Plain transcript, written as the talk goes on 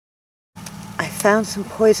I found some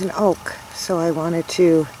poison oak, so I wanted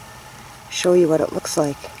to show you what it looks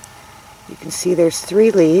like. You can see there's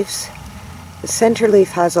 3 leaves. The center leaf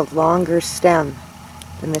has a longer stem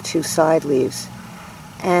than the 2 side leaves.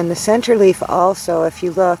 And the center leaf also, if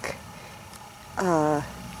you look,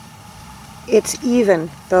 it's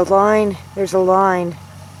even. There's a line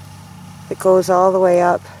that goes all the way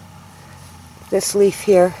up. This leaf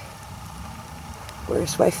here,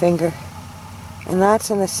 where's my finger? And that's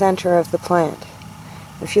in the center of the plant.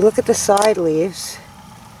 If you look at the side leaves,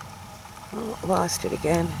 oh, lost it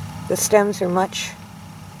again. The stems are much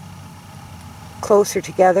closer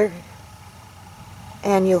together,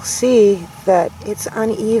 and you'll see that it's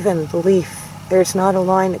uneven, the leaf. There's not a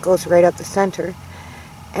line that goes right up the center,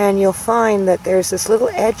 and you'll find that there's this little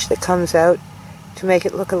edge that comes out to make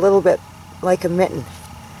it look a little bit like a mitten.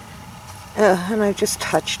 And I've just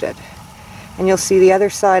touched it. And you'll see the other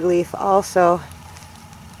side leaf also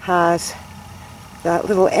has that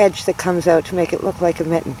little edge that comes out to make it look like a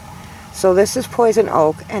mitten. So this is poison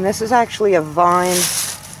oak, and this is actually a vine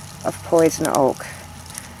of poison oak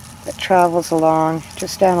that travels along,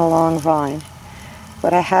 just down a long vine.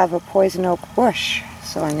 But I have a poison oak bush,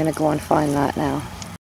 so I'm going to go and find that now.